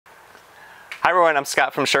Hi everyone, I'm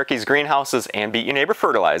Scott from Sharky's Greenhouses and Beat Your Neighbor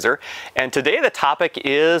Fertilizer, and today the topic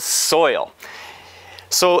is soil.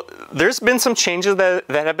 So there's been some changes that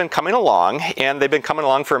have been coming along, and they've been coming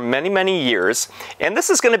along for many years, and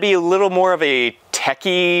this is going to be a little more of a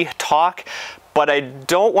techie talk, but I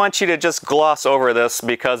don't want you to just gloss over this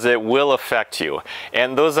because it will affect you.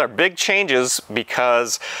 And those are big changes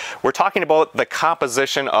because we're talking about the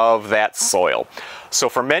composition of that soil. So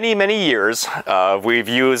for many years, we've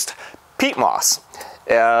used peat moss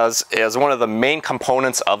as one of the main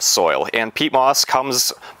components of soil. And peat moss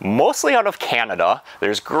comes mostly out of Canada.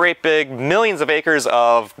 There's great big millions of acres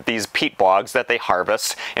of these peat bogs that they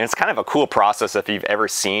harvest, and it's kind of a cool process if you've ever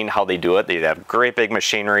seen how they do it. They have great big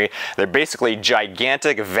machinery. They're basically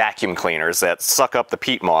gigantic vacuum cleaners that suck up the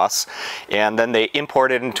peat moss, and then they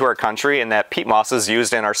import it into our country, and that peat moss is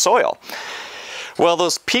used in our soil. Well,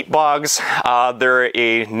 those peat bogs, they're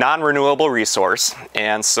a non-renewable resource,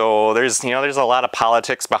 and so there's a lot of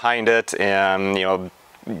politics behind it, and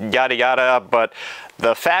yada yada. But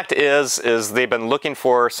the fact is they've been looking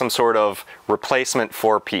for some sort of replacement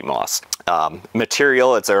for peat moss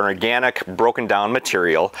material. It's an organic, broken down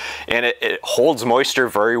material, and it holds moisture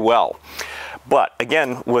very well. But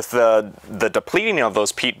again, with the depleting of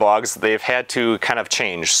those peat bogs, they've had to kind of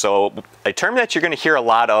change. So a term that you're going to hear a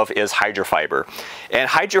lot of is Hydra. And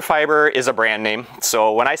Hydra is a brand name.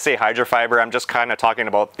 So when I say Hydra, I'm just kind of talking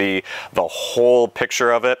about the whole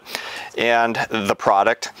picture of it and the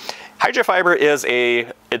product. Hydra is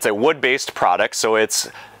a wood-based product. So it's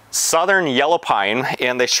southern yellow pine,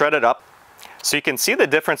 and they shred it up. So you can see the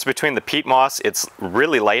difference between the peat moss. It's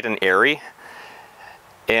really light and airy.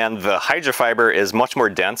 And the Hydra is much more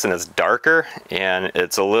dense, and it's darker, and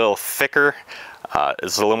it's a little thicker.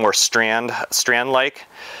 It's a little more strand-like,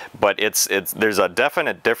 but there's a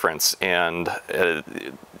definite difference, and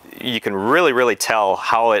you can really tell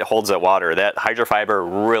how it holds that water. That Hydra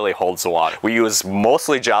really holds the water. We use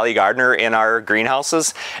mostly Jolly Gardener in our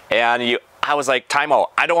greenhouses, and I was like, time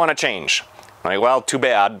out, I don't want to change. I'm like, well, too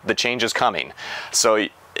bad, the change is coming. So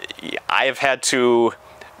I've had to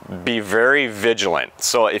be very vigilant.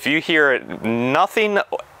 So if you hear nothing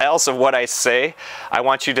else of what I say, I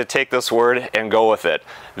want you to take this word and go with it.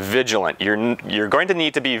 Vigilant. You're going to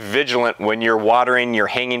need to be vigilant when you're watering your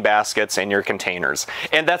hanging baskets and your containers.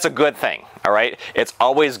 And that's a good thing, all right? It's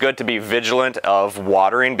always good to be vigilant of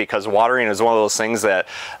watering, because watering is one of those things that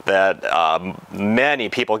many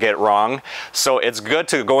people get wrong. So it's good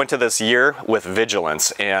to go into this year with vigilance.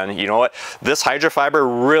 And you know what? This Hydra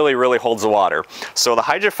really holds the water. So the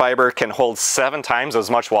Hydra can hold 7 times as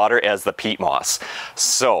much water as the peat moss.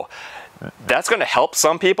 So that's going to help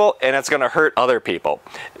some people, and it's going to hurt other people.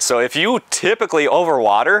 So if you typically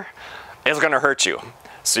overwater, it's going to hurt you.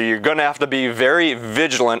 So you're going to have to be very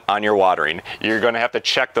vigilant on your watering. You're going to have to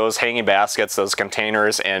check those hanging baskets, those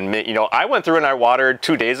containers, and I went through and I watered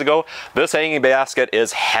 2 days ago. This hanging basket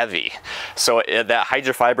is heavy. So that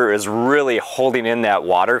Hydra is really holding in that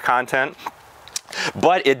water content.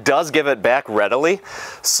 But it does give it back readily.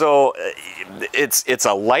 So it's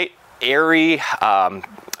a light, airy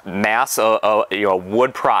mass of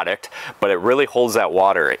wood product, but it really holds that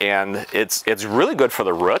water, and it's really good for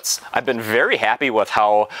the roots. I've been very happy with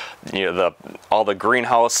how all the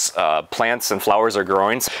greenhouse plants and flowers are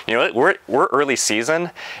growing. We're early season,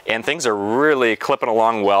 and things are really clipping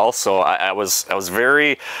along well. So I was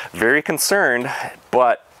very concerned,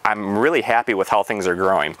 but I'm really happy with how things are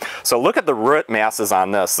growing. So look at the root masses on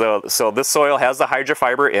this. So this soil has the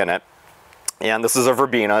Hydra in it, and this is a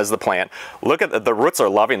verbena, is the plant. Look at the roots are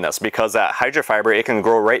loving this, because that Hydra it can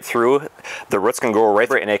grow right through. The roots can grow right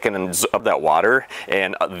through, and it can absorb that water,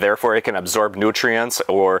 and therefore it can absorb nutrients.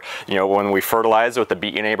 Or when we fertilize with the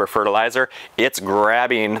Beat Your Neighbor fertilizer, it's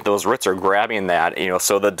grabbing, those roots are grabbing that.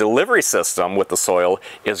 So the delivery system with the soil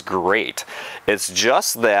is great. It's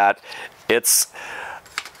just that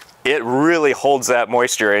it really holds that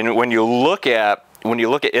moisture, and when you look at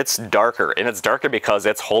it's darker, and it's darker because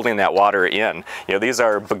it's holding that water in. These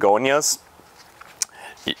are begonias.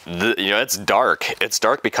 It's dark. It's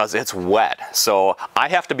dark because it's wet. So I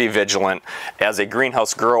have to be vigilant as a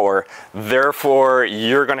greenhouse grower. Therefore,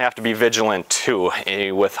 you're going to have to be vigilant too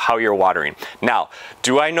with how you're watering. Now,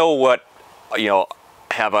 do I know what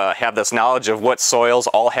have this knowledge of what soils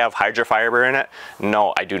all have Hydra in it?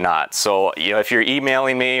 No, I do not. So if you're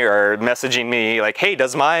emailing me or messaging me like, hey,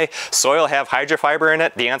 does my soil have Hydra in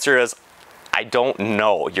it? The answer is, I don't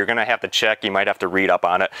know. You're gonna have to check. You might have to read up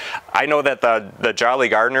on it. I know that the Jolly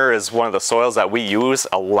Gardener is one of the soils that we use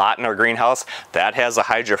a lot in our greenhouse. That has a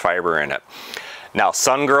Hydra in it. Now,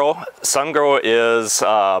 Sun Grow is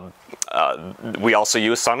We also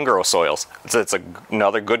use sun-grow soils. It's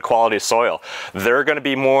another good quality soil. They're going to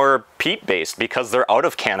be more peat-based because they're out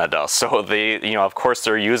of Canada. So they, of course,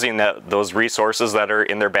 they're using those resources that are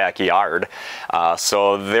in their backyard.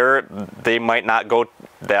 So they might not go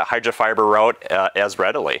that Hydra fiber route as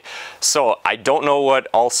readily. So I don't know what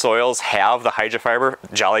all soils have the Hydra fiber.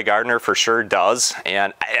 Jolly Gardener for sure does,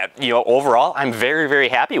 and overall I'm very, very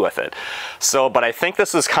happy with it. So, but I think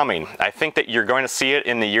this is coming. I think that you're going to see it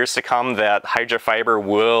in the years to come, that Hydra fiber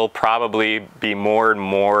will probably be more and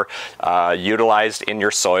more utilized in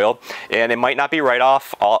your soil, and it might not be right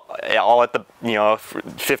off all at the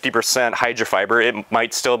 50% Hydra fiber. It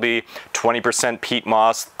might still be 20% peat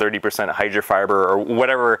moss, 30% Hydra fiber, or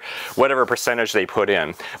whatever percentage they put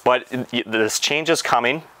in. But this change is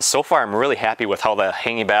coming. So far, I'm really happy with how the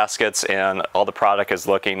hanging baskets and all the product is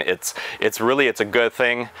looking. It's a good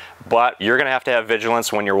thing, but you're going to have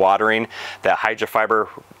vigilance when you're watering. That Hydra fiber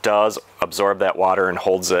does absorb that water and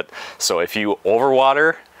holds it. So if you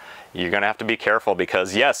overwater, you're going to have to be careful,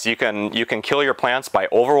 because yes, you can kill your plants by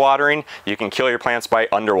overwatering. You can kill your plants by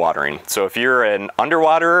underwatering. So if you're an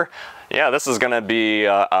underwaterer, yeah, this is going to be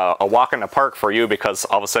a walk in the park for you, because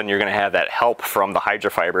all of a sudden you're going to have that help from the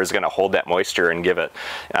Hydra fiber is going to hold that moisture and give it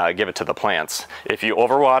to the plants. If you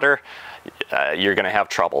overwater, you're going to have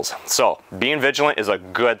troubles. So being vigilant is a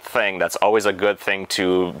good thing. That's always a good thing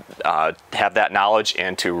to have that knowledge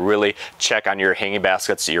and to really check on your hanging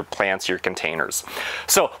baskets, your plants, your containers.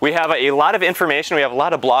 So we have a lot of information. We have a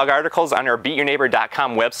lot of blog articles on our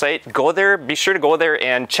beatyourneighbor.com website. Go there, be sure to go there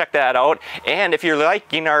and check that out. And if you're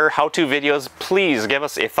liking our how-to videos, please give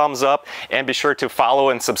us a thumbs up and be sure to follow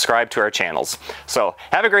and subscribe to our channels. So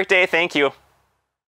have a great day. Thank you.